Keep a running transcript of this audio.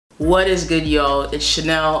What is good, y'all? It's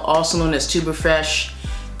Chanell, also known as Tuber Fresh,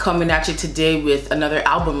 coming at you today with another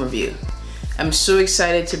album review. I'm so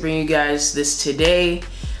excited to bring you guys this today.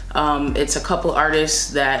 It's a couple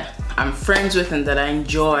artists that I'm friends with and that I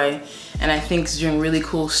enjoy, and I think is doing really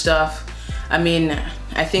cool stuff. I mean,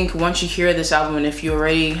 I think once you hear this album, and if you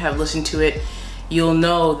already have listened to it, you'll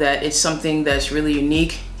know that it's something that's really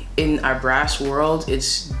unique in our brass world.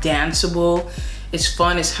 It's danceable, it's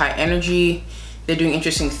fun, it's high energy. They're doing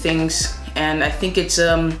interesting things, and I think it's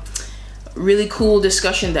a really cool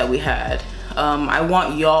discussion that we had. I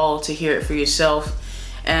want y'all to hear it for yourself,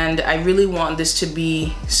 and I really want this to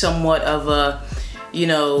be somewhat of a, you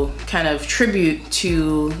know, kind of tribute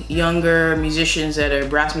to younger musicians that are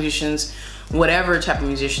brass musicians, whatever type of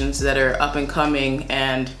musicians that are up and coming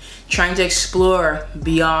and trying to explore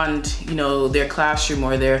beyond, you know, their classroom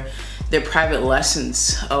or their private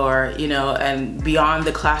lessons, or, you know, and beyond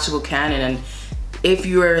the classical canon. And if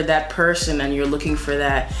you're that person and you're looking for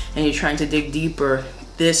that and you're trying to dig deeper,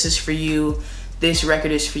 this is for you. This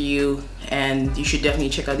record is for you, and you should definitely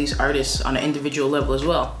check out these artists on an individual level as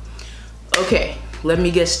well. Okay, let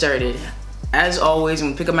me get started. As always, I'm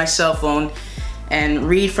gonna pick up my cell phone and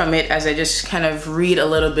read from it as I just kind of read a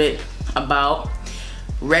little bit about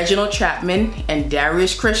Reginald Chapman and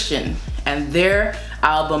Darius Christian and their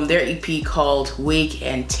album, their EP called Wake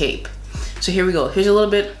and Tape. So here we go. Here's a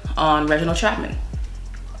little bit on Reginald Chapman.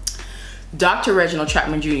 Dr. Reginald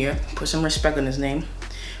Chapman Jr., put some respect on his name,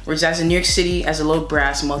 resides in New York City as a low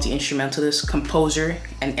brass multi-instrumentalist, composer,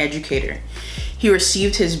 and educator. He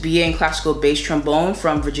received his BA in classical bass trombone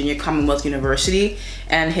from Virginia Commonwealth University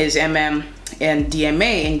and his MM and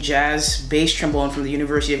DMA in jazz bass trombone from the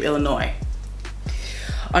University of Illinois,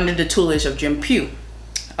 under the tutelage of Jim Pugh.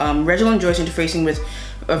 Reginald enjoys interfacing with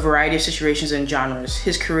a variety of situations and genres.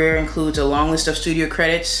 His career includes a long list of studio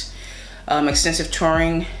credits, extensive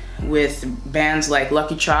touring with bands like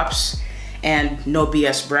Lucky Chops and No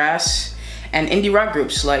BS Brass, and indie rock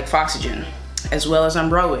groups like Foxygen, as well as on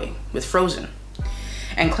Broadway with Frozen,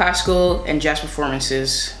 and classical and jazz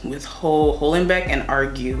performances with Holenbeck and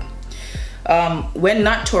Argue. When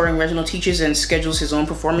not touring, Reginald teaches and schedules his own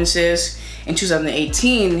performances. In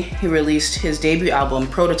 2018, he released his debut album,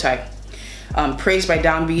 Prototype, praised by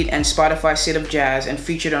Downbeat and Spotify State of Jazz, and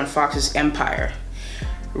featured on Fox's Empire.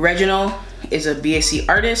 Reginald is a BAC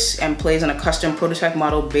artist and plays on a custom prototype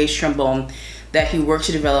model bass trombone that he worked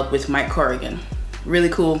to develop with Mike Corrigan. Really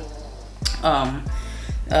cool.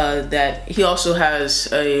 That he also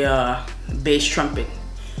has a bass trumpet,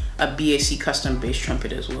 a BAC custom bass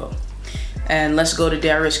trumpet as well. And let's go to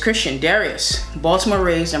Darius Christian. Darius, Baltimore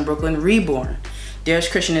raised and Brooklyn reborn. Darius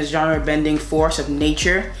Christian is genre-bending force of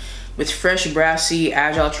nature with fresh, brassy,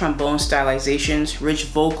 agile trombone stylizations, rich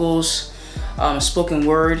vocals, spoken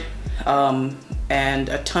word, and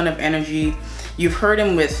a ton of energy. You've heard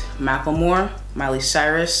him with Macklemore, Miley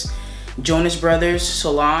Cyrus, Jonas Brothers,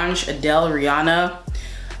 Solange, Adele, Rihanna,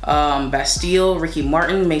 Bastille, Ricky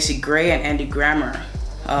Martin, Macy Gray, and Andy Grammer.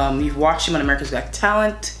 You've watched him on America's Got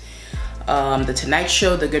Talent, The Tonight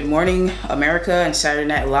Show, The Good Morning America, and Saturday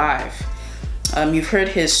Night Live. You've heard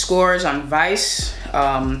his scores on Vice.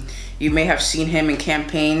 You may have seen him in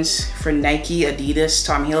campaigns for Nike, Adidas,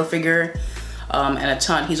 Tommy Hilfiger, and a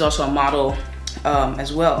ton. He's also a model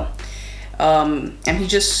as well. And he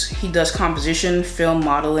does composition, film,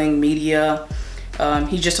 modeling, media.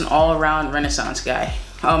 He's just an all-around Renaissance guy.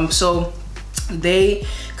 So they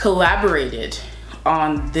collaborated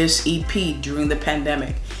on this EP during the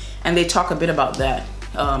pandemic, and they talk a bit about that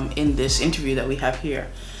in this interview that we have here.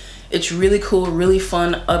 It's really cool, really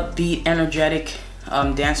fun, upbeat, energetic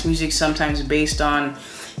dance music, sometimes based on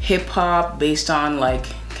hip-hop, based on like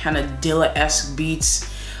kind of Dilla-esque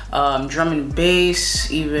beats, drum and bass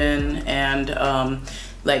even, and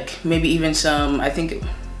like maybe even some, I think,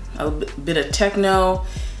 a bit of techno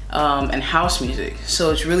and house music.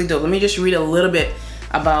 So it's really dope. Let me just read a little bit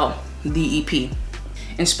about the EP.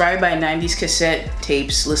 Inspired by 90s cassette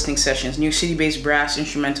tapes listening sessions, New York City-based brass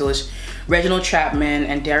instrumentalists Reginald Chapman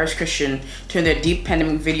and Darius Christian turned their deep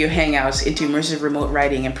pandemic video hangouts into immersive remote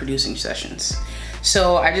writing and producing sessions.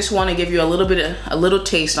 So I just want to give you a little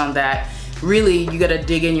taste on that. Really, you gotta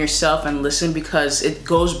dig in yourself and listen, because it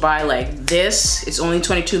goes by like this. It's only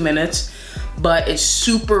 22 minutes, but it's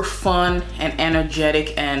super fun and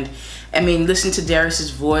energetic. And I mean, listen to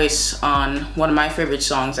Darius's voice on one of my favorite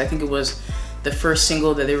songs. I think it was the first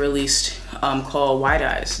single that they released, called Wide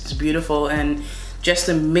Eyes. It's beautiful, and just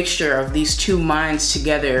the mixture of these two minds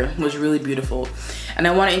together was really beautiful. And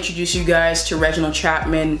I want to introduce you guys to Reginald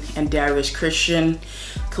Chapman and Darius Christian.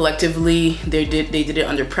 Collectively, they did it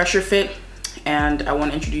under Pressure Fit, and I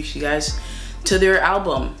want to introduce you guys to their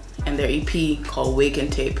album. and their EP called Wake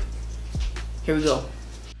and Tape. Here we go.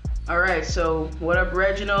 All right, so what up,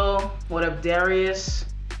 Reginald? What up, Darius?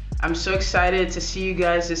 I'm so excited to see you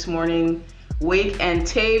guys this morning. Wake and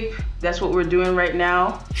Tape, that's what we're doing right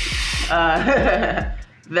now.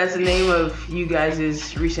 That's the name of you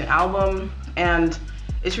guys' recent album, and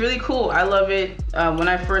it's really cool. I love it. When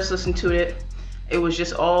I first listened to it, it was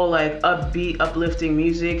just all like upbeat, uplifting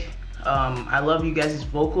music. I love you guys'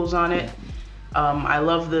 vocals on it. I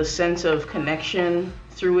love the sense of connection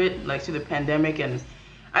through it, like through the pandemic, and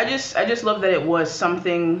I just love that it was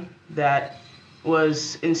something that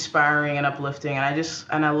was inspiring and uplifting,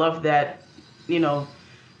 and I love that, you know,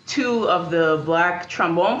 two of the Black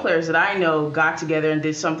trombone players that I know got together and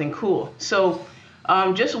did something cool. So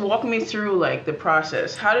just walk me through like the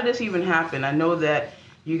process. How did this even happen? I know that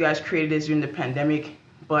you guys created this during the pandemic,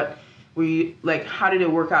 but how did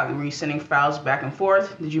it work out? Were you sending files back and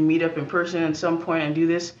forth? Did you meet up in person at some point and do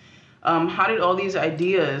this? How did all these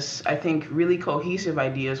ideas, I think really cohesive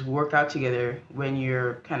ideas, work out together when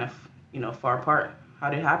you're kind of, you know, far apart? How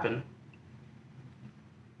did it happen?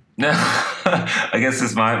 I guess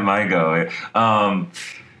it's my go.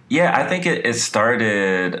 Yeah, I think it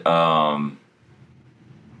started.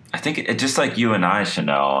 I think it just like you and I,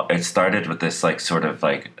 Chanell. It started with this like sort of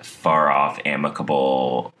like far off,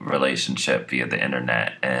 amicable relationship via the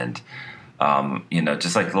internet, and you know,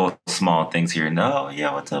 just like little small things here. No,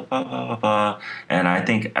 yeah, what's up, blah blah blah blah. And I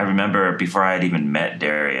think I remember before I had even met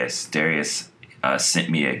Darius sent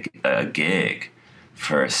me a gig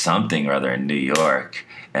for something or other in New York.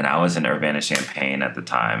 And I was in Urbana-Champaign at the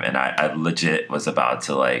time, and I legit was about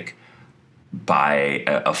to like buy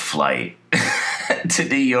a flight to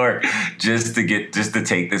New York just to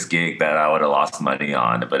take this gig that I would have lost money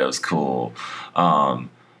on, but it was cool.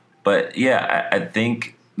 But yeah, I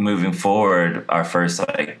think moving forward, our first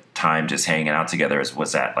like time just hanging out together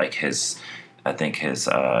was at like his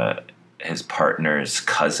partner's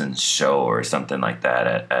cousin's show or something like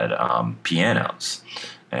that at Pianos.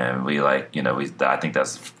 And we like, you know, I think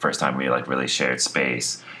that's the first time we like really shared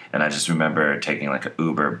space. And I just remember taking like an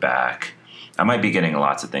Uber back. I might be getting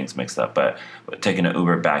lots of things mixed up, but taking an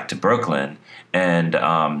Uber back to Brooklyn and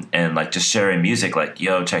like just sharing music, like,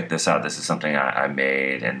 yo, check this out. This is something I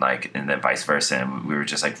made, and then vice versa. And we were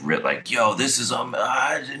just like, yo, this is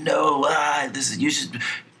this is, you should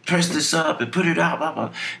press this up and put it out, blah,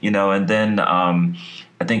 blah. You know. And then I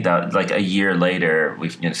think that like a year later,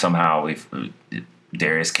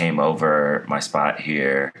 Darius came over my spot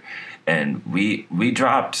here, and we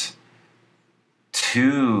dropped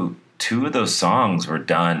two of those songs were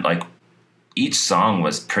done. Like each song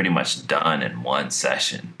was pretty much done in one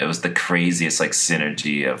session. It was the craziest like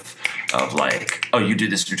synergy of like, oh, you do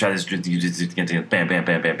this, you try this, you do this, bam, bam,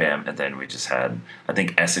 bam, bam, bam. And then we just had, I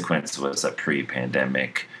think Esoquince was a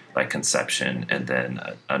pre-pandemic like conception, and then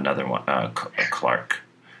another one, Clarke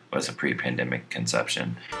was a pre-pandemic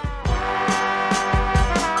conception.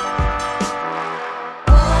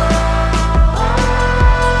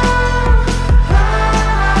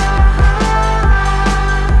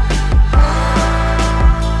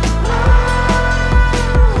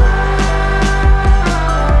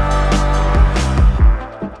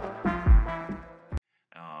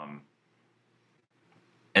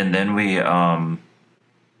 And then we,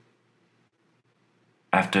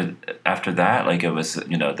 after that, like it was,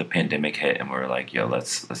 you know, the pandemic hit, and we were like, yo,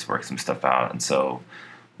 let's work some stuff out. And so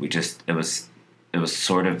we just, it was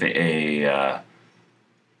sort of a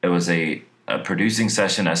producing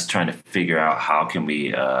session, us trying to figure out how can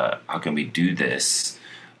we do this,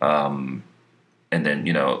 and then,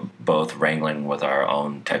 you know, both wrangling with our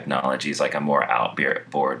own technologies. Like I'm more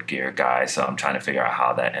outboard gear guy, so I'm trying to figure out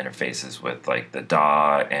how that interfaces with like the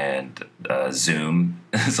DAW and Zoom,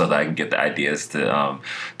 so that I can get the ideas to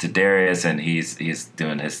Darius, and he's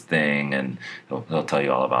doing his thing, and he'll tell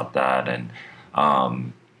you all about that. And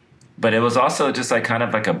but it was also just like kind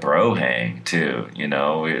of like a bro hang too, you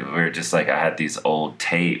know. We were just like, I had these old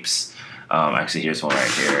tapes. Actually, here's one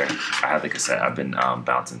right here. I have the cassette. I've been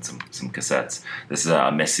bouncing some cassettes. This is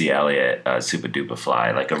Missy Elliott, Super Duper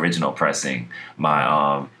Fly, like original pressing.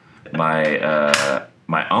 My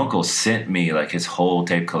uncle sent me like his whole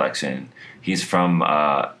tape collection. He's from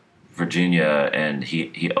Virginia, and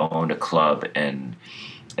he owned a club in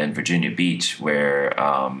Virginia Beach where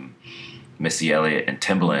Missy Elliott and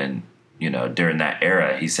Timbaland, you know, during that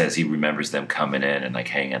era, he says he remembers them coming in and like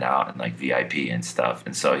hanging out and like VIP and stuff.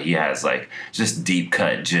 And so he has like just deep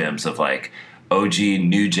cut gems of like OG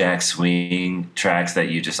New Jack Swing tracks that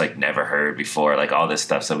you just like never heard before, like all this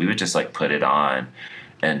stuff. So we would just like put it on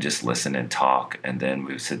and just listen and talk, and then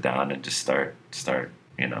we would sit down and just start,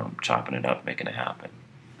 you know, chopping it up, making it happen.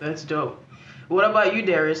 That's dope. What about you,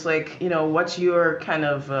 Darius? Like, what's your kind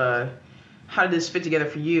of how did this fit together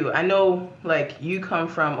for you? I know, like, you come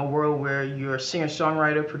from a world where you're a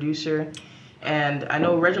singer-songwriter, producer, and I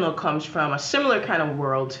know Reginald comes from a similar kind of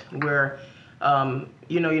world where,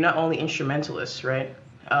 you're not only instrumentalists, right?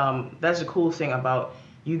 That's the cool thing about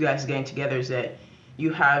you guys getting together is that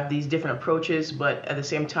you have these different approaches, but at the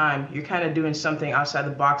same time, you're kind of doing something outside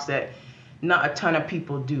the box that not a ton of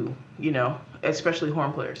people do, especially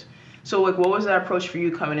horn players. So, like, what was that approach for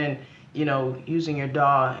you coming in, using your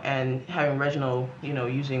DAW and having Reginald,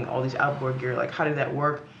 using all these outboard gear? Like, how did that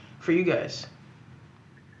work for you guys?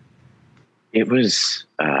 It was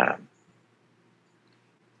a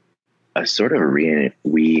sort of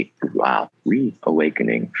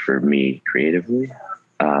reawakening for me creatively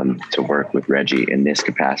to work with Reggie in this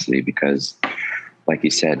capacity because, like you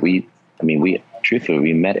said, we truthfully,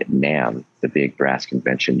 we met at NAMM, the big brass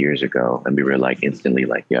convention years ago, and we were like instantly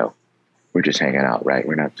like, yo, we're just hanging out, right?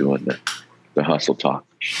 We're not doing the hustle talk,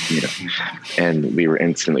 And we were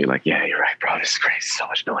instantly like, yeah, you're right, bro. This is great. So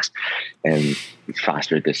much noise. And we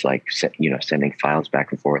fostered this like, sending files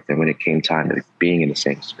back and forth. And when it came time to being in the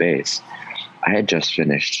same space, I had just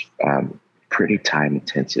finished pretty time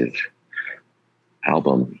intensive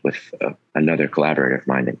album with another collaborator of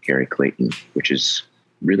mine named Gary Clayton, which is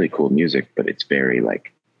really cool music, but it's very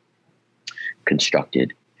like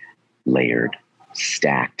constructed, layered,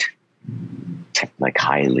 stacked, like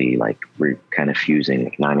highly, like we're kind of fusing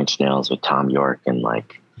like 9 Inch Nails with Tom York and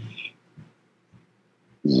like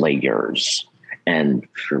layers. And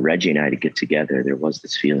for Reggie and I to get together, there was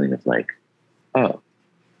this feeling of like, oh,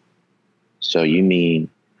 so you mean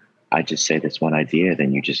I just say this one idea,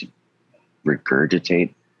 then you just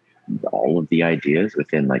regurgitate all of the ideas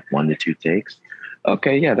within like 1 to 2 takes?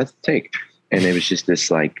 Okay, yeah, that's the take. And it was just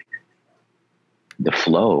this like, the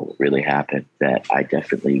flow really happened that I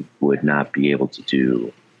definitely would not be able to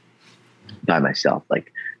do by myself.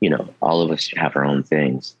 Like, all of us have our own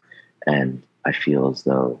things. And I feel as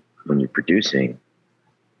though when you're producing,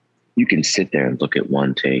 you can sit there and look at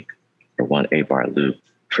one take or one 8-bar loop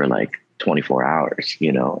for like 24 hours,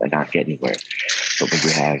 and not get anywhere. But when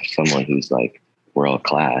you have someone who's like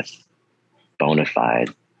world-class, bona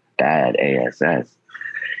fide, bad ASS,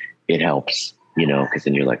 it helps. Because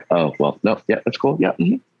then you're like, oh, well, no, yeah, that's cool. Yeah.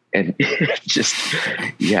 Mm-hmm. And just,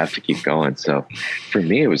 you have to keep going. So for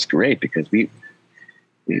me, it was great because we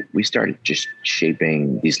started just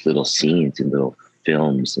shaping these little scenes and little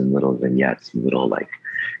films and little vignettes and little like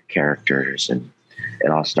characters. And it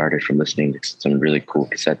all started from listening to some really cool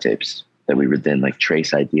cassette tapes that we would then like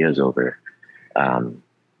trace ideas over.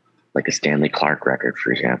 Like a Stanley Clarke record,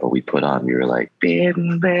 for example, we put on, we were like,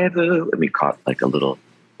 and we caught like a little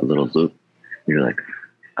loop. You're like,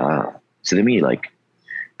 oh. So then we like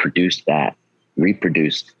reproduced that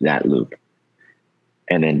loop.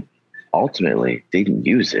 And then ultimately didn't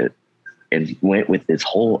use it and went with this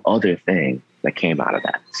whole other thing that came out of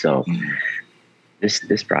that. So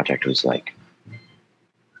this project was like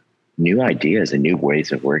new ideas and new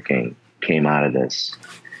ways of working came out of this.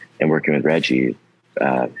 And working with Reggie,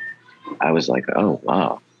 I was like, oh,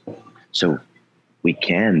 wow. So we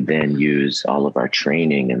can then use all of our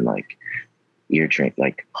training and like ear train,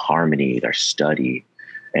 like harmony, our study,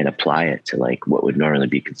 and apply it to like what would normally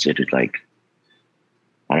be considered like,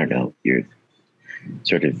 I don't know, your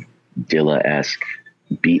sort of Dilla-esque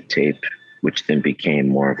beat tape, which then became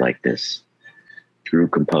more of like this through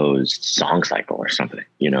composed song cycle or something,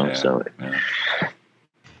 Yeah, so. Yeah.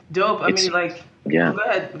 Dope. I mean, like, yeah.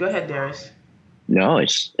 Go ahead, Darius. No,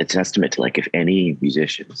 it's a testament to like if any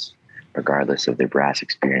musicians, regardless of their brass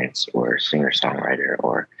experience or singer-songwriter,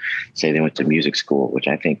 or say they went to music school, which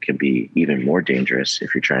I think can be even more dangerous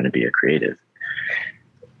if you're trying to be a creative.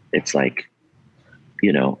 It's like,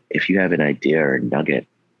 if you have an idea or a nugget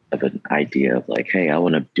of an idea of like, hey, I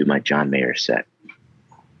want to do my John Mayer set,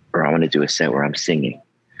 or I want to do a set where I'm singing,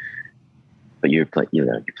 but you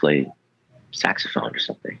play saxophone or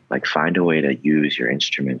something, like find a way to use your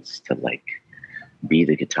instruments to like be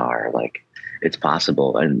the guitar. Like, it's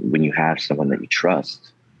possible. And when you have someone that you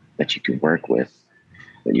trust, that you can work with,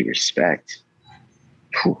 that you respect,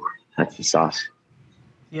 that's the sauce.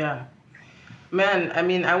 Yeah. Man, I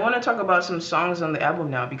mean, I want to talk about some songs on the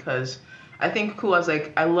album now because I think cool. I was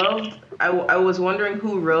like, I was wondering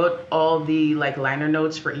who wrote all the like liner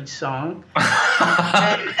notes for each song.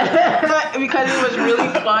 Because it was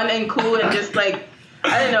really fun and cool and just like,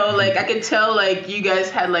 I don't know, like I could tell like you guys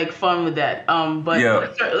had like fun with that. But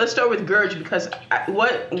yeah. Let's start with Gurge because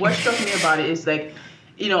what struck me about it is like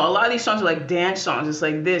you know, a lot of these songs are like dance songs. It's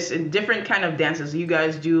like this and different kind of dances. You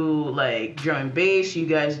guys do like drum and bass. You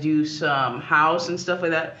guys do some house and stuff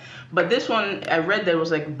like that. But this one, I read that it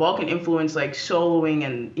was like Balkan influence, like soloing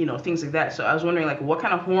and, you know, things like that. So I was wondering, like, what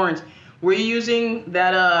kind of horns were you using?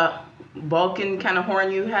 That Balkan kind of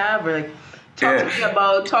horn you have, or like talk to me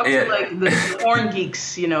about to like the horn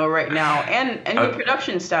geeks, you know, right now, and your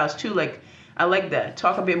production styles too. Like, I like that.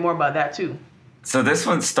 Talk a bit more about that too. So this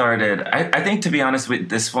one started, I think, to be honest with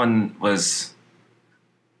this one was,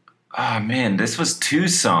 oh man, this was 2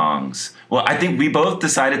 songs. Well, I think we both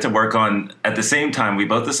decided to work on, at the same time, we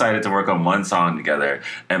both decided to work on one song together.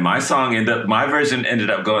 And my version ended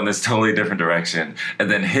up going this totally different direction. And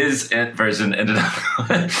then his version ended up,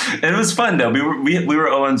 it was fun though. We were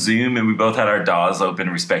all on Zoom and we both had our DAWs open,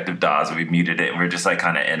 respective DAWs, and we muted it. And we were just like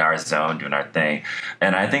kind of in our zone doing our thing.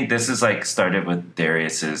 And I think this is like started with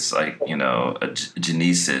Darius's like, you know,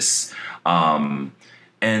 genesis.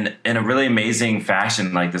 And in a really amazing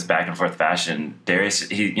fashion, like this back and forth fashion, Darius,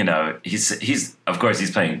 he's of course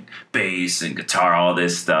he's playing bass and guitar, all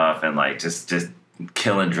this stuff, and like just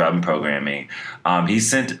killing drum programming. He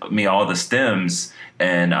sent me all the stems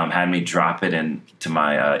and had me drop it into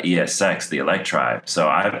my ESX, the Electribe. So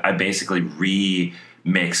I basically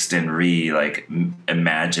remixed and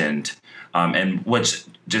imagined, and which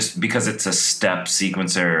just because it's a step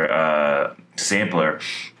sequencer sampler,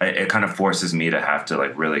 it kind of forces me to have to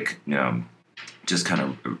like really, you know, just kind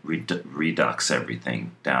of redux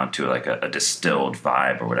everything down to like a distilled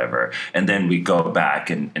vibe or whatever. And then we go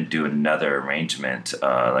back and do another arrangement,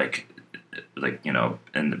 like, you know,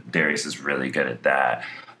 and Darius is really good at that.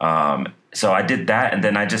 So I did that. And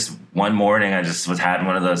then one morning, I just having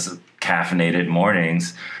one of those caffeinated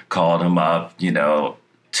mornings, called him up, you know,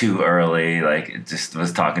 too early, like just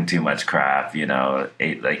was talking too much crap, you know,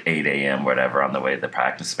 8 a.m. whatever on the way to the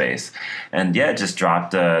practice space, and just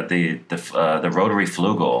dropped the rotary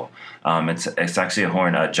flugel. It's actually a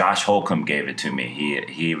horn. Josh Holcomb gave it to me.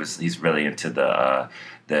 He's really into the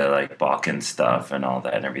like Balkan stuff and all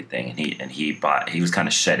that and everything. And he was kind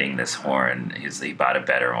of shedding this horn. He bought a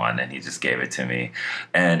better one and he just gave it to me.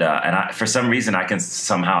 And I, for some reason, I can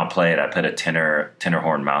somehow play it. I put a tenor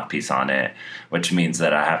horn mouthpiece on it, which means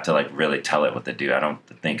that I have to like really tell it what to do. I don't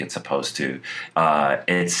think it's supposed to.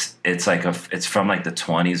 It's from like the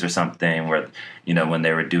 20s or something, where, you know, when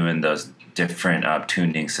they were doing those different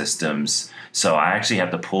tuning systems. So I actually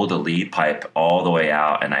have to pull the lead pipe all the way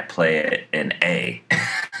out and I play it in A.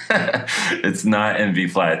 It's not in B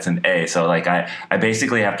flat, it's in A. So like I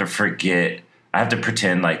basically have to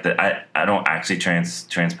pretend like that I don't actually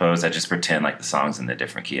transpose. I just pretend like the song's in a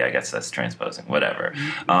different key. I guess that's transposing, whatever.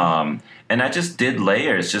 And I just did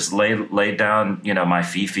layers, just laid down, you know, my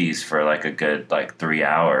fifis for like a good like 3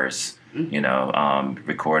 hours. You know,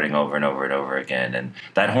 recording over and over and over again. And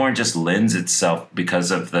that horn just lends itself,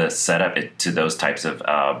 because of the setup, to those types of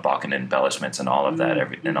Balkan embellishments and all of that,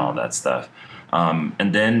 and all that stuff.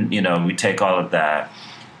 And then, you know, we take all of that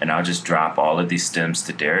and I'll just drop all of these stems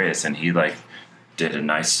to Darius, and he like did a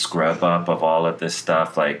nice scrub up of all of this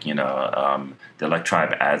stuff. Like, you know, the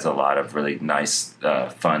Electribe adds a lot of really nice,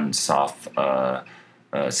 fun, soft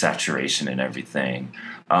saturation and everything.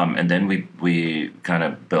 And then we kind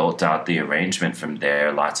of built out the arrangement from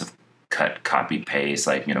there. Lots of cut, copy, paste.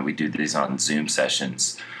 Like, you know, we do these on Zoom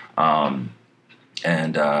sessions, and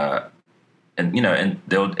you know, and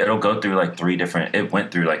it'll go through like 3 different. It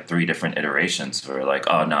went through like 3 different iterations where like,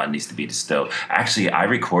 oh no, it needs to be distilled. Actually, I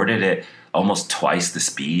recorded it almost twice the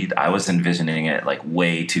speed. I was envisioning it like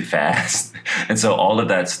way too fast, and so all of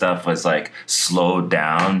that stuff was like slowed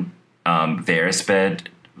down, Verisped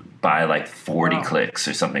by like 40 clicks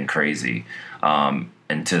or something crazy,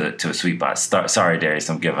 and to a sweet spot. Sorry, Darius,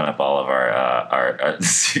 I'm giving up all of our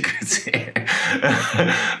secrets here.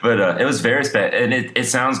 But it was Verisped, and it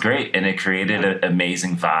sounds great, and it created an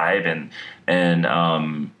amazing vibe, and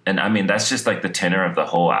I mean, that's just like the tenor of the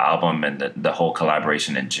whole album, and the whole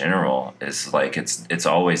collaboration in general is like it's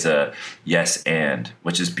always a yes and,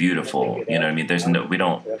 which is beautiful. You know what I mean? There's no,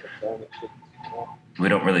 we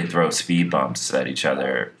don't really throw speed bumps at each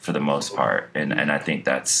other for the most part, and I think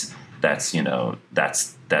that's you know,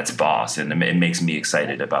 that's boss, and it makes me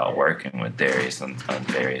excited about working with Darius on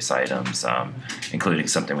various items, including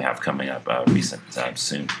something we have coming up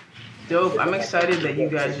soon. Dope. I'm excited that you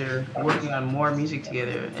guys are working on more music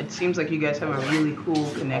together. It seems like you guys have a really cool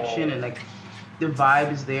connection, and like the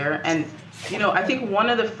vibe is there. And you know, I think one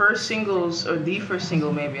of the first singles, or the first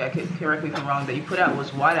single, maybe I could correct me if I'm wrong, that you put out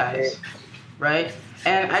was Wide Eyes, right?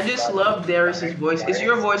 And I just love Darius's voice. It's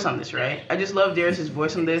your voice on this, right? I just love Darius's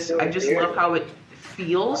voice on this. I just love how it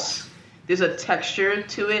feels. There's a texture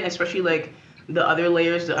to it, especially like the other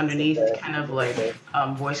layers, the underneath kind of like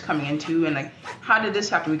voice coming into, and like how did this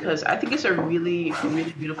happen? Because I think it's a really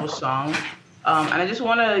beautiful song, and I just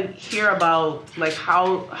want to hear about like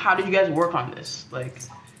how did you guys work on this? Like,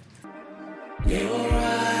 your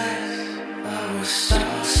eyes are a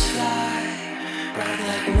star's light, bright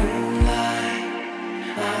like moonlight.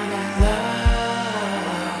 I'm in love.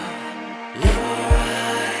 Your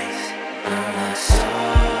eyes are like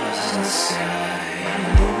stars in the sky.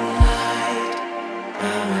 Moonlight,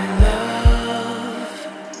 I'm in love.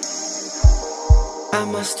 I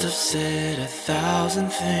must have said 1,000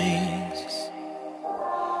 things.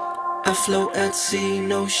 I float at sea,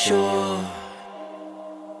 no shore.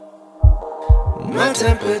 My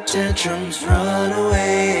temper tantrums run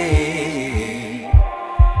away.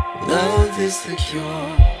 Love is the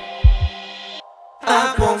cure.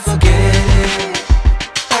 I won't forget it.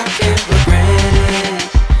 I can't regret it.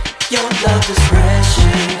 Your love is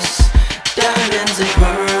precious. Diamonds and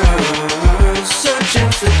pearls,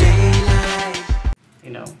 searching for daylight.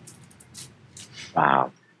 you know.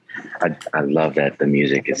 Wow. I love that the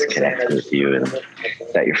music is connecting with you and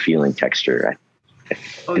that you're feeling texture.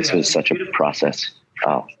 This was such a process.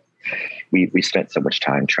 We spent so much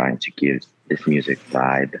time trying to give this music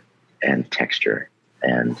vibe and texture,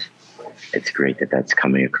 and it's great that that's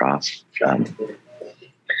coming across.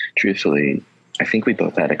 Truthfully, I think we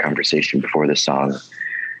both had a conversation before the song,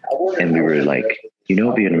 and we were like, you know,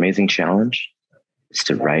 it'd be an amazing challenge is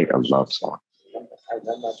to write a love song.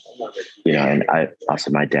 You know, and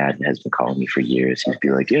my dad has been calling me for years. He'd be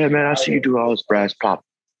like, yeah, man, I see you do all this brass pop,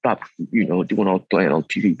 you know, doing all playing on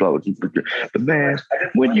TV, but man,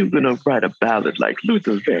 when you gonna write a ballad like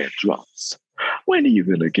Luther Vandross? When are you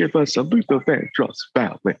gonna give us a Luther Vandross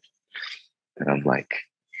ballad? And I'm like,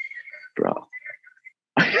 bro,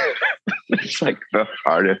 it's like the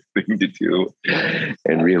hardest thing to do.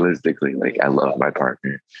 And realistically, like, I love my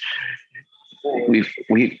partner.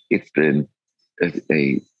 It's been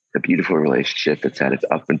a beautiful relationship. It's had its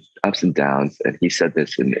ups and downs. And he said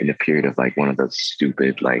this in a period of like one of those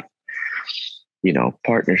stupid, like, you know,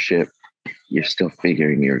 partnership. You're still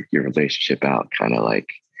figuring your relationship out, kind of like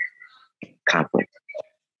conflict.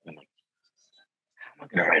 I'm like, how am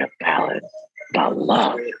I gonna write a ballad about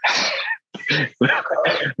love? We're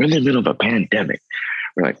in the middle of a pandemic.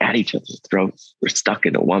 We're like at each other's throats. We're stuck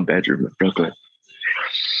in a one bedroom in Brooklyn.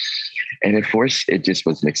 And it just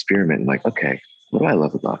was an experiment. Like, okay, what do I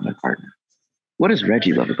love about my partner? What does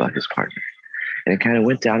Reggie love about his partner? And it kind of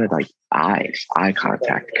went down to like eye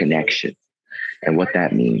contact, connection, and what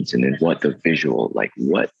that means. And then what the visual, like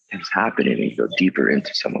what is happening, and you go deeper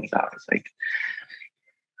into someone's eyes. Like,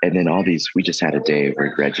 and then we just had a day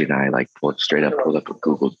where Reggie and I like pulled up a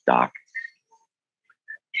Google Doc.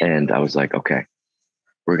 And I was like, okay,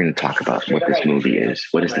 we're going to talk about what this movie is.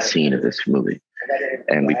 What is the scene of this movie?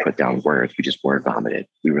 And we put down words. We just word vomited.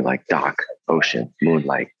 We were like dock, ocean,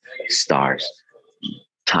 moonlight, stars,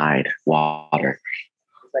 tide, water.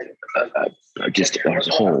 Just there's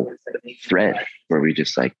a whole thread where we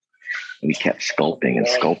just like, we kept sculpting.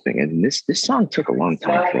 And this song took a long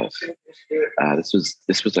time for us.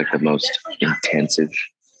 This was like the most intensive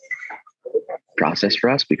process for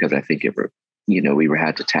us, because I think we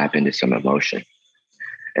had to tap into some emotion.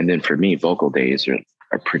 And then for me, vocal days are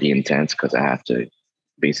pretty intense because I have to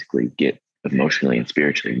basically get emotionally and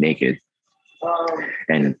spiritually naked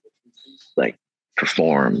and like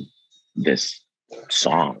perform this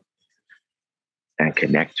song and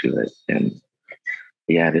connect to it. And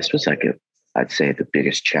yeah, this was like I'd say the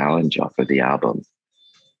biggest challenge off of the album.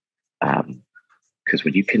 Because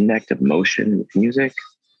when you connect emotion with music,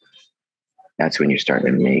 that's when you're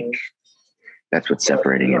starting to make, that's what's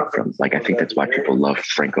separating it from, like, I think that's why people love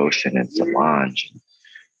Frank Ocean and Solange.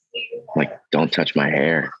 Like, don't touch my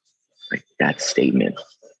hair. Like, that statement.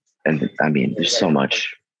 And I mean, there's so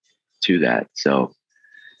much to that. So,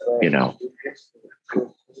 you know,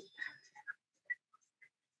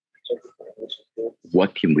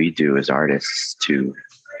 what can we do as artists to,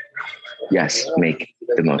 yes, make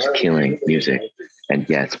the most killing music, and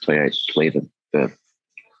yes, play the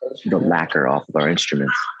lacquer off of our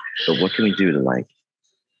instruments. But what can we do to, like,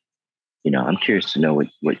 you know, I'm curious to know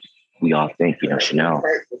what we all think, you know, Chanell,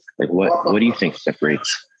 like what do you think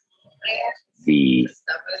separates the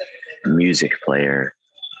music player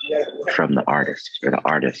from the artist, or the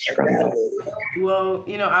artist from the... Well,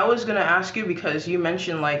 you know, I was going to ask you because you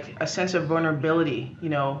mentioned like a sense of vulnerability, you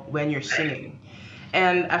know, when you're singing.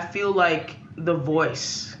 And I feel like the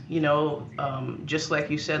voice, you know, just like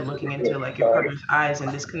you said, looking into like your partner's eyes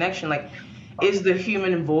and this connection, like, is the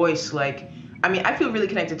human voice, like, I mean, I feel really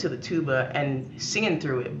connected to the tuba and singing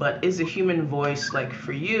through it, but is the human voice, like,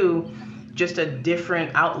 for you, just a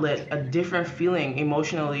different outlet, a different feeling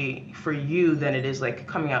emotionally for you than it is like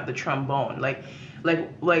coming out the trombone. Like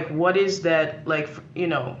what is that like? You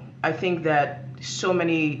know, I think that so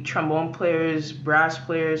many trombone players, brass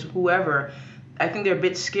players, whoever, I think they're a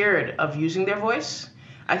bit scared of using their voice.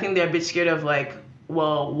 I think they're a bit scared of like,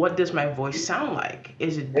 well, what does my voice sound like?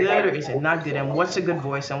 Is it good or is it not good? And what's a good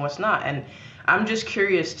voice and what's not? And I'm just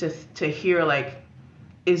curious to hear like,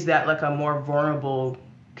 is that like a more vulnerable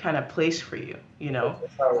kind of place for you? You know,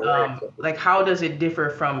 like how does it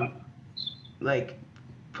differ from like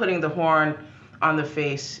putting the horn on the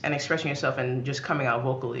face and expressing yourself and just coming out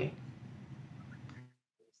vocally?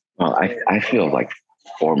 Well, I feel like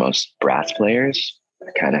foremost brass players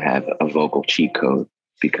kind of have a vocal cheat code,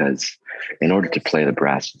 because in order to play the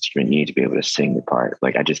brass instrument, you need to be able to sing the part.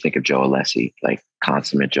 Like I just think of Joe Alessi, like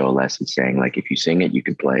consummate Joe Alessi, saying like, if you sing it, you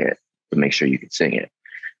can play it, but make sure you can sing it.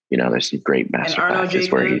 You know, there's some great master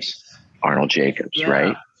classes where he's Arnold Jacobs, yeah.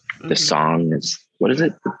 Right? Mm-hmm. The song is, what is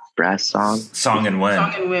it? The brass song? Song and Wind.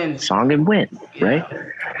 Song and Wind. Song and Wind, yeah. Right?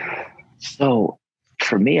 So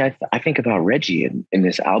for me, I think about Reggie in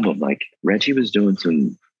this album. Like Reggie was doing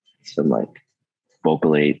some like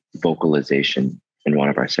vocalization in one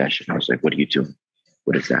of our sessions. I was like, what are you doing?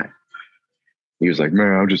 What is that? He was like,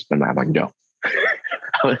 man, I'm like, no.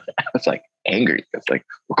 I was like angry. I was like,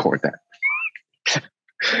 record that.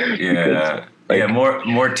 Yeah. Because, like,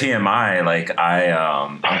 more TMI. Like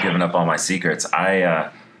I'm giving up all my secrets.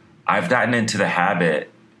 I've gotten into the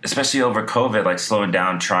habit, especially over COVID, like slowing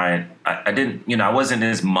down, trying. I didn't, you know, I wasn't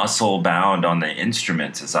as muscle bound on the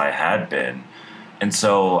instruments as I had been. And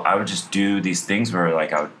so I would just do these things where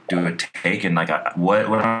like I would do a take and like, what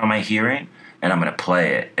am I hearing? And I'm going to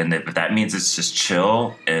play it. And if that means it's just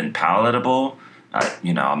chill and palatable,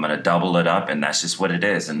 you know, I'm going to double it up, and that's just what it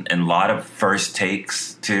is. And a lot of first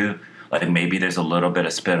takes too, like maybe there's a little bit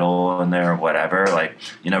of spittle in there or whatever, like,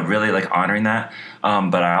 you know, really like honoring that.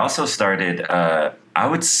 But I also started,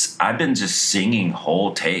 I've been just singing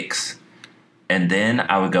whole takes. And then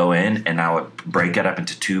I would go in and I would break it up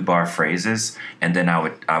into 2-bar phrases, and then I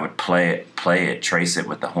would play it, trace it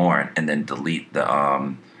with the horn, and then delete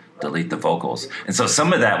the vocals. And so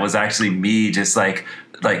some of that was actually me just like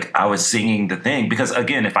I was singing the thing, because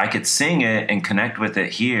again, if I could sing it and connect with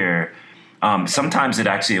it here, sometimes it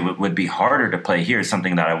actually would be harder to play here,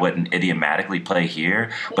 something that I wouldn't idiomatically play here.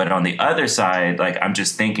 But on the other side, like I'm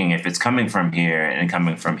just thinking if it's coming from here and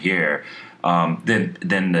coming from here, then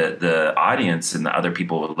the audience and the other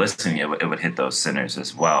people listening, it would hit those centers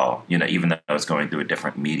as well, you know, even though I was going through a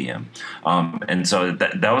different medium. And so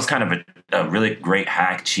that was kind of a really great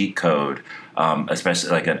hack cheat code, especially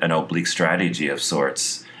like an oblique strategy of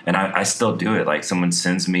sorts. And I still do it. Like someone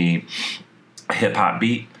sends me a hip hop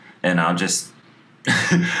beat, and I'll just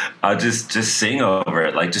sing over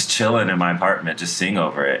it, like just chilling in my apartment, just sing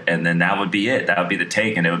over it. And then that would be it. That would be the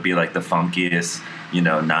take. And it would be like the funkiest, you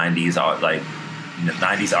know, 90s, like, you know,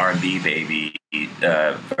 90s R&B baby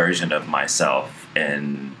version of myself.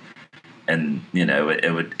 And you know,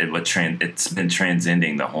 it's been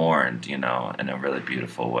transcending the horn, you know, in a really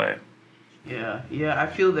beautiful way. Yeah. I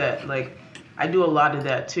feel that, like, I do a lot of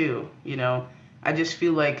that too, you know. I just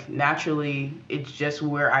feel like naturally it's just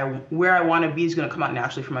where I want to be is going to come out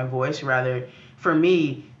naturally for my voice, rather for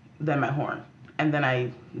me than my horn. And then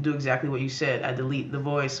I do exactly what you said. I delete the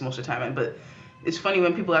voice most of the time. But it's funny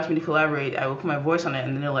when people ask me to collaborate, I will put my voice on it,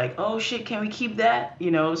 and then they're like, oh shit, can we keep that? You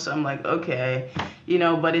know, so I'm like, okay, you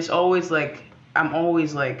know, but it's always like, I'm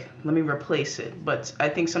always like, let me replace it. But I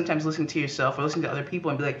think sometimes listening to yourself or listening to other people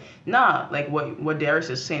and be like, nah, like what Darius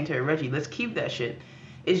is saying to Reggie, let's keep that shit.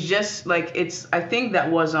 It's just like, I think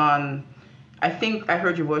that was on, I think I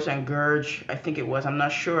heard your voice on Gurge. I think it was, I'm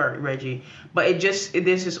not sure, Reggie. But there's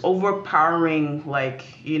this overpowering, like,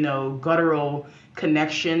 you know, guttural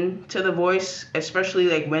connection to the voice, especially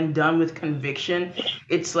like when done with conviction.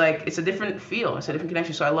 It's like, it's a different feel. It's a different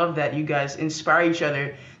connection. So I love that you guys inspire each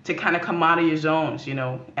other to kind of come out of your zones, you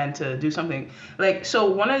know, and to do something. Like, so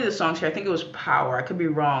one of the songs here, I think it was Power, I could be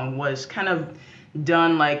wrong, was kind of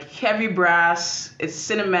done like heavy brass, it's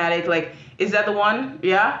cinematic. Like, is that the one?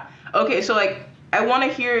 Yeah? Okay, so like I want to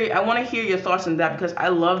hear your thoughts on that, because I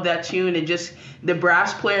love that tune. It just, the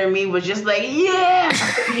brass player in me was just like,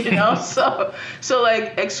 yeah, you know. So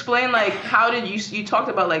like, explain, like, how did you talked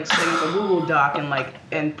about like setting up a Google Doc and like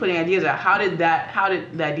and putting ideas out. How did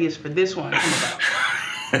the ideas for this one come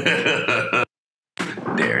about?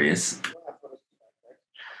 Darius.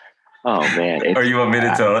 Oh man. Or you want me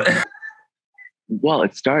to tell it? Well,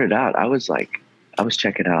 it started out, I was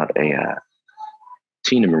checking out a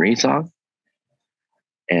Tina Marie song,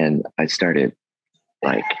 and I started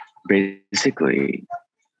like basically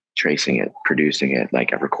tracing it, producing it.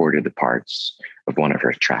 Like I recorded the parts of one of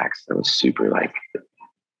her tracks that was super like,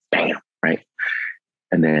 bam, right?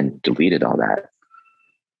 And then deleted all that,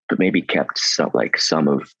 but maybe kept some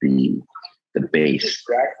of the bass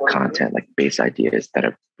content, like bass ideas that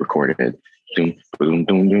I've recorded. Doom, boom,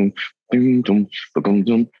 doom, doom, doom, doom, boom,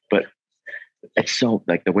 doom. But it's so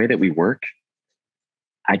like the way that we work.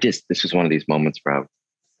 This was one of these moments where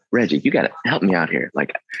Reggie, you got to help me out here.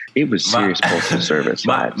 Like it was serious postal service.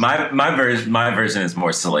 My version is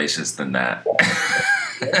more salacious than that.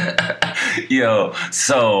 Yo,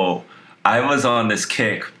 so I was on this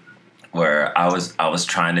kick where I was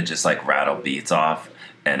trying to just like rattle beats off,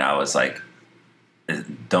 and I was like,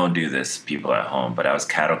 don't do this, people at home, but I was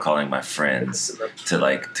cattle calling my friends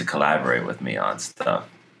to collaborate with me on stuff.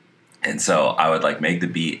 And so I would like make the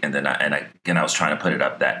beat, and then I was trying to put it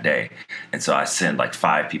up that day. And so I sent like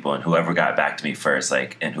 5 people, and whoever got back to me first,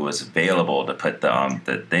 like, and who was available to put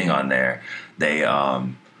the thing on there, they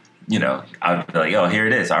I would be like, oh, here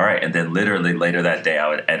it is. All right. And then literally later that day, I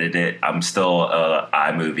would edit it. I'm still a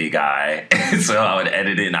iMovie guy. So I would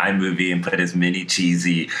edit it in iMovie and put as many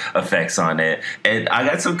cheesy effects on it. And I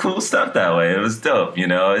got some cool stuff that way. It was dope.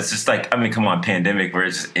 It's just like, I mean, come on, pandemic, we're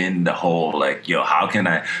just in the whole, like, yo, how can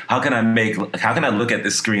I look at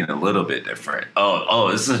this screen a little bit different? Oh,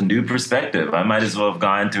 this is a new perspective. I might as well have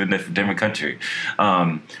gone to a different country.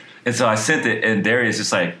 And so I sent it, and Darius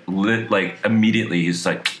just like immediately, he's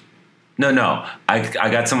like, no, I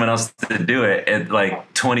got someone else to do it. And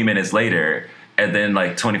like 20 minutes later, and then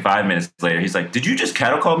like 25 minutes later, he's like, did you just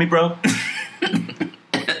cattle call me, bro?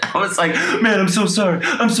 I was like, man, I'm so sorry.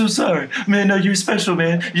 Man, no, you're special,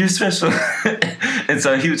 man. You're special. And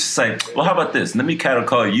so he was just like, well, how about this? Let me cattle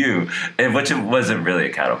call you. And which it wasn't really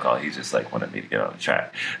a cattle call. He just like wanted me to get on the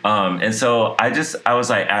track. And so I was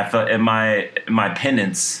like, I felt in my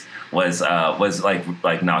penance was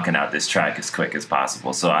like knocking out this track as quick as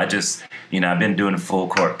possible. So I just, I've been doing a full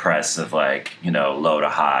court press of like, low to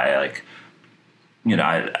high, like,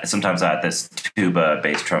 sometimes I had this tuba,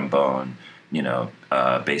 bass trombone,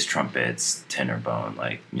 bass trumpets, tenor bone,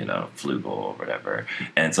 like, flugel or whatever.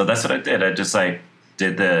 And so that's what I did. I just like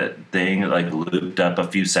did the thing, like looped up a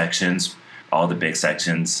few sections, all the big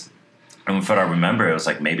sections. And what I remember, it was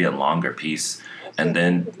like maybe a longer piece. And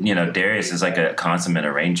then, Darius is like a consummate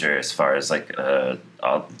arranger as far as like,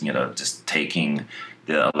 just taking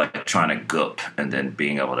the electronic goop and then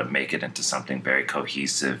being able to make it into something very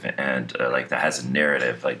cohesive and like that has a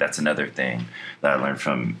narrative. Like that's another thing that I learned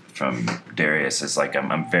from Darius is like,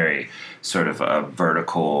 I'm very sort of a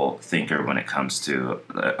vertical thinker when it comes to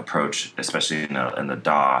the approach, especially in the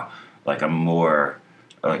DAW. Like I'm more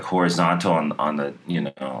like horizontal on the,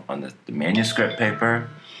 on the manuscript paper.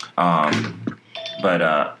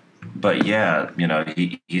 But yeah,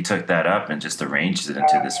 he took that up and just arranged it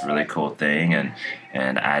into this really cool thing and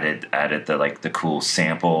added the cool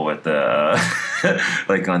sample with the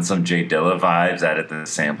like on some Jay Dilla vibes, added the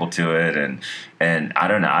sample to it and I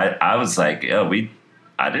don't know, I was like,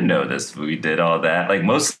 I didn't know this. We did all that. Like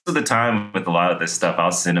most of the time with a lot of this stuff,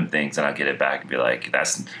 I'll send him things and I'll get it back and be like,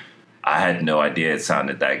 I had no idea it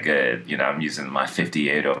sounded that good. I'm using my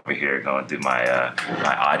 58 over here going through my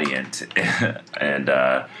my Audient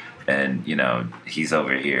and he's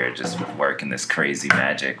over here just working this crazy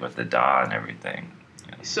magic with the DAW and everything.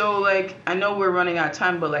 So like I know we're running out of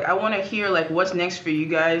time, but like I want to hear like what's next for you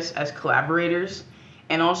guys as collaborators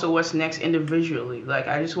and also what's next individually. Like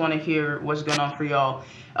I just want to hear what's going on for y'all.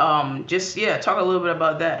 Talk a little bit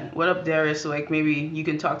about that. What up, Darius? Like maybe you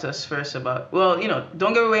can talk to us first about,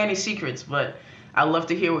 don't give away any secrets, but I'd love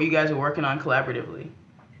to hear what you guys are working on collaboratively.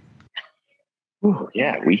 Ooh,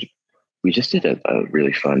 yeah, we just did a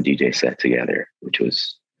really fun DJ set together, which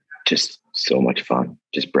was just so much fun.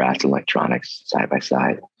 Just brass and electronics side by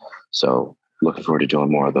side. So looking forward to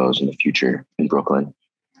doing more of those in the future in Brooklyn,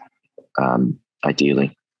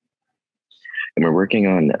 ideally. And we're working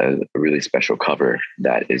on a really special cover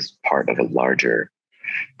that is part of a larger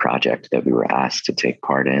project that we were asked to take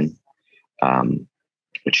part in,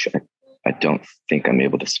 which I don't think I'm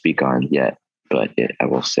able to speak on yet, but I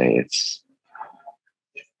will say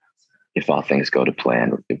if all things go to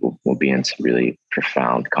plan, we'll be in some really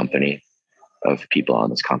profound company of people on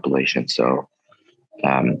this compilation. So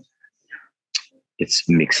it's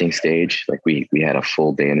mixing stage. Like we had a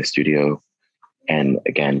full day in the studio. And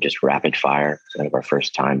again, just rapid fire. It's one of our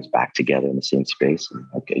first times back together in the same space in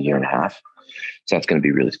like a year and a half. So that's going to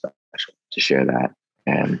be really special to share that.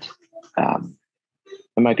 And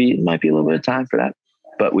it might be a little bit of time for that.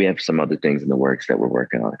 But we have some other things in the works that we're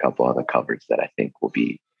working on, a couple other covers that I think will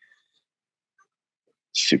be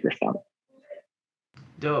super fun.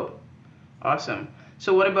 Dope. Awesome.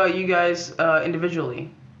 So what about you guys individually?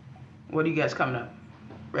 What are you guys coming up?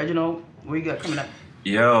 Reginald, what you got coming up?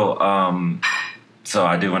 Yo, so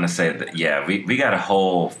I do want to say that, yeah, we got a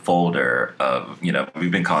whole folder of, you know, we've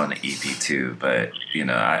been calling it EP2, but, you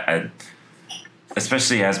know, I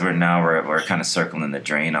especially as we're kind of circling the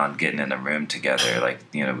drain on getting in a room together, like,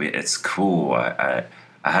 you know, it's cool. I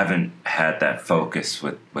haven't had that focus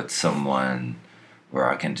with someone where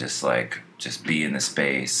I can just be in the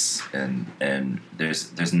space and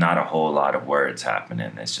there's not a whole lot of words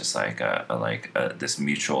happening. It's just like this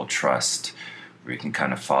mutual trust where you can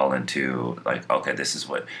kind of fall into like, okay, this is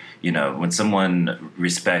what, you know, when someone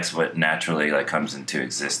respects what naturally like comes into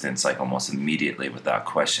existence, like almost immediately without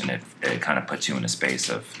question, it kind of puts you in a space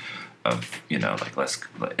of, you know, like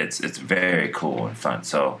it's very cool and fun.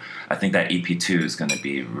 So I think that EP2 is going to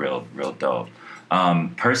be real dope.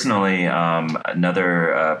 Personally,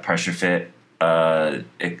 another Pressure Fit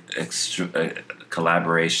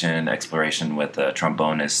collaboration, exploration with a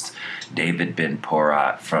trombonist, David Ben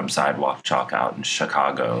Porat from Sidewalk Chalk out in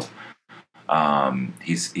Chicago.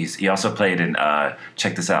 He also played in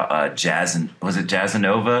check this out, was it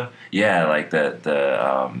Jazzanova? Yeah, like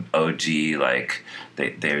the OG, like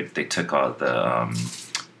they took all the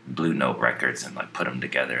Blue Note records and like put them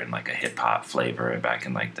together in like a hip hop flavor back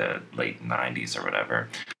in like the late 90s or whatever.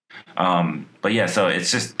 But yeah, so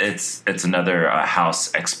it's another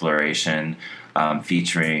house exploration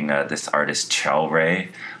featuring this artist Chanell,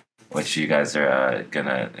 which you guys are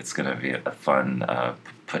it's gonna be a fun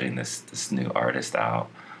putting this new artist out.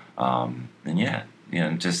 And yeah, you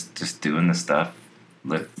know, just doing the stuff,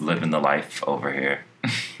 living the life over here.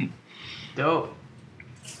 Dope.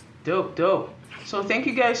 So thank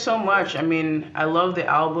you guys so much. I mean, I love the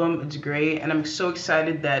album. It's great. And I'm so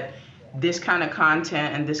excited that this kind of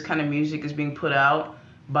content and this kind of music is being put out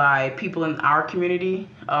by people in our community.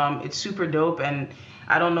 It's super dope. And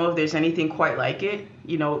I don't know if there's anything quite like it,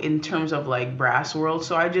 you know, in terms of like brass world.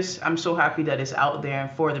 So I'm so happy that it's out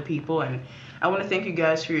there for the people. And I want to thank you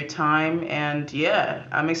guys for your time. And yeah,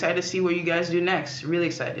 I'm excited to see what you guys do next. Really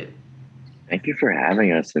excited. Thank you for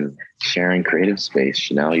having us and sharing creative space,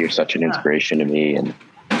 Chanell. You're such an inspiration to me, and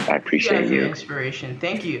I appreciate you. You guys are inspiration.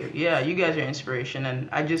 Thank you. Yeah, you guys are inspiration, and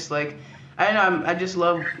I just love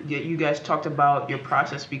that you guys talked about your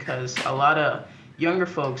process, because a lot of younger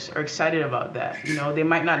folks are excited about that. You know, they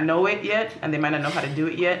might not know it yet, and they might not know how to do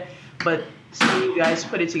it yet, but seeing you guys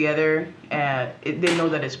put it together, and they know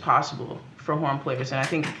that it's possible for horn players, and I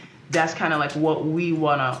think that's kind of like what we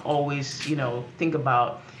want to always, you know, think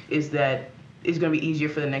about, is that it's going to be easier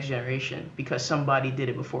for the next generation because somebody did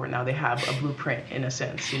it before. Now they have a blueprint in a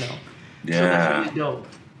sense, you know. Yeah. So that's really dope.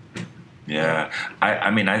 Yeah.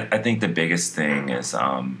 I mean, I think the biggest thing is,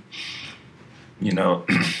 you know,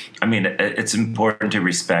 I mean, it's important to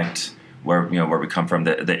respect where we come from.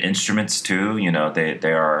 The instruments too, you know,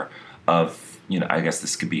 they are of, you know, I guess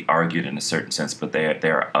this could be argued in a certain sense, but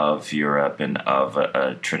they're of Europe and of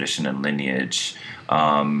a tradition and lineage.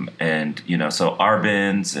 And, you know, so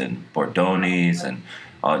Arbins and Bordonis and,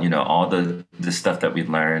 you know, all the stuff that we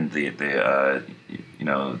learned, the you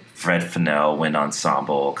know, Fred Fennell wind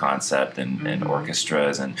ensemble concept and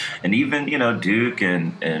orchestras and even, you know, Duke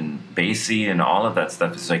and Basie and all of that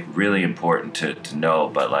stuff is like really important to know.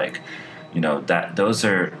 But like, you know, that those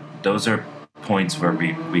are points where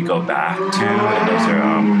we go back to, and those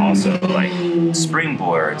are also like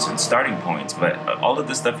springboards and starting points. But all of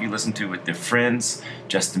the stuff you listen to with your friends,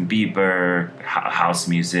 Justin Bieber, house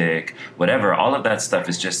music, whatever, all of that stuff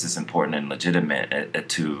is just as important and legitimate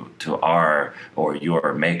to our or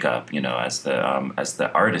your makeup, you know, as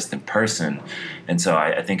the artist in person. And so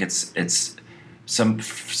I think it's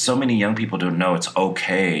so many young people don't know it's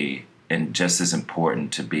okay and just as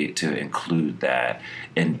important to include that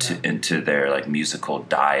into their like musical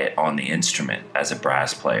diet on the instrument as a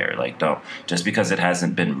brass player. Like, don't, just because it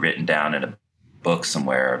hasn't been written down in a book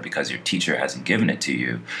somewhere or because your teacher hasn't given it to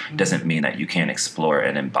you doesn't mean that you can't explore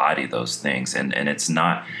and embody those things. And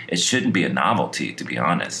it shouldn't be a novelty, to be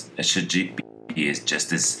honest. It should be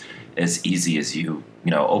just as easy as you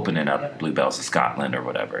know, opening up Bluebells of Scotland or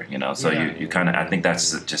whatever, you know. So you kind of, I think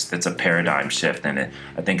it's a paradigm shift, and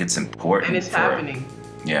I think it's important. And it's happening.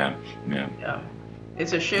 Yeah.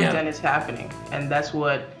 It's a shift, and it's happening, and that's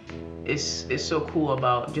what is so cool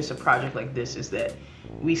about just a project like this, is that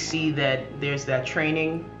we see that there's that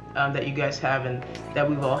training that you guys have and that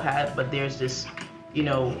we've all had, but there's this, you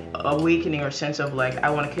know, awakening or sense of like, I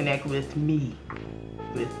want to connect with me,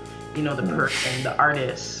 with, you know, the person, the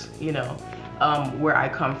artist, you know, where I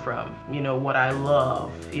come from, you know, what I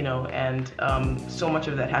love, you know, and so much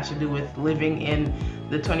of that has to do with living in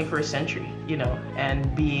the 21st century, you know,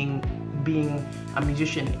 and being being a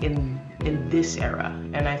musician in this era.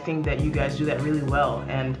 And I think that you guys do that really well.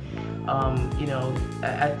 And you know,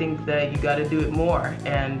 I think that you got to do it more.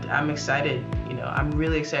 And I'm excited. You know, I'm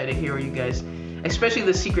really excited to hear what you guys, especially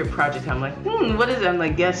the secret project. I'm like, what is it? I'm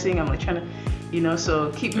like guessing. I'm like trying to, you know.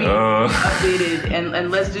 So keep me updated,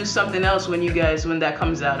 and let's do something else when that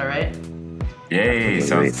comes out. All right. Yay!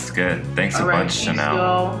 Sounds good. Thanks so much,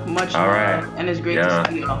 Chanell. Thanks, y'all. Much love, and it's great to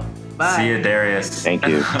see y'all. Bye. See you, Darius. Thank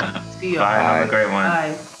you. See y'all. Bye. Have a great one.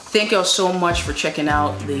 Bye. Thank y'all so much for checking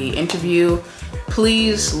out the interview.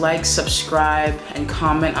 Please like, subscribe, and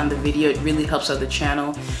comment on the video. It really helps out the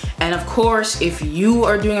channel. And of course, if you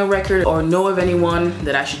are doing a record or know of anyone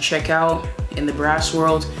that I should check out in the brass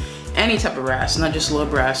world, any type of brass, not just low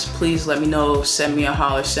brass, please let me know. Send me a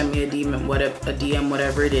holler, send me a DM,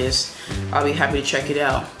 whatever it is. I'll be happy to check it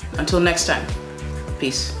out. Until next time,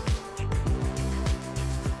 peace.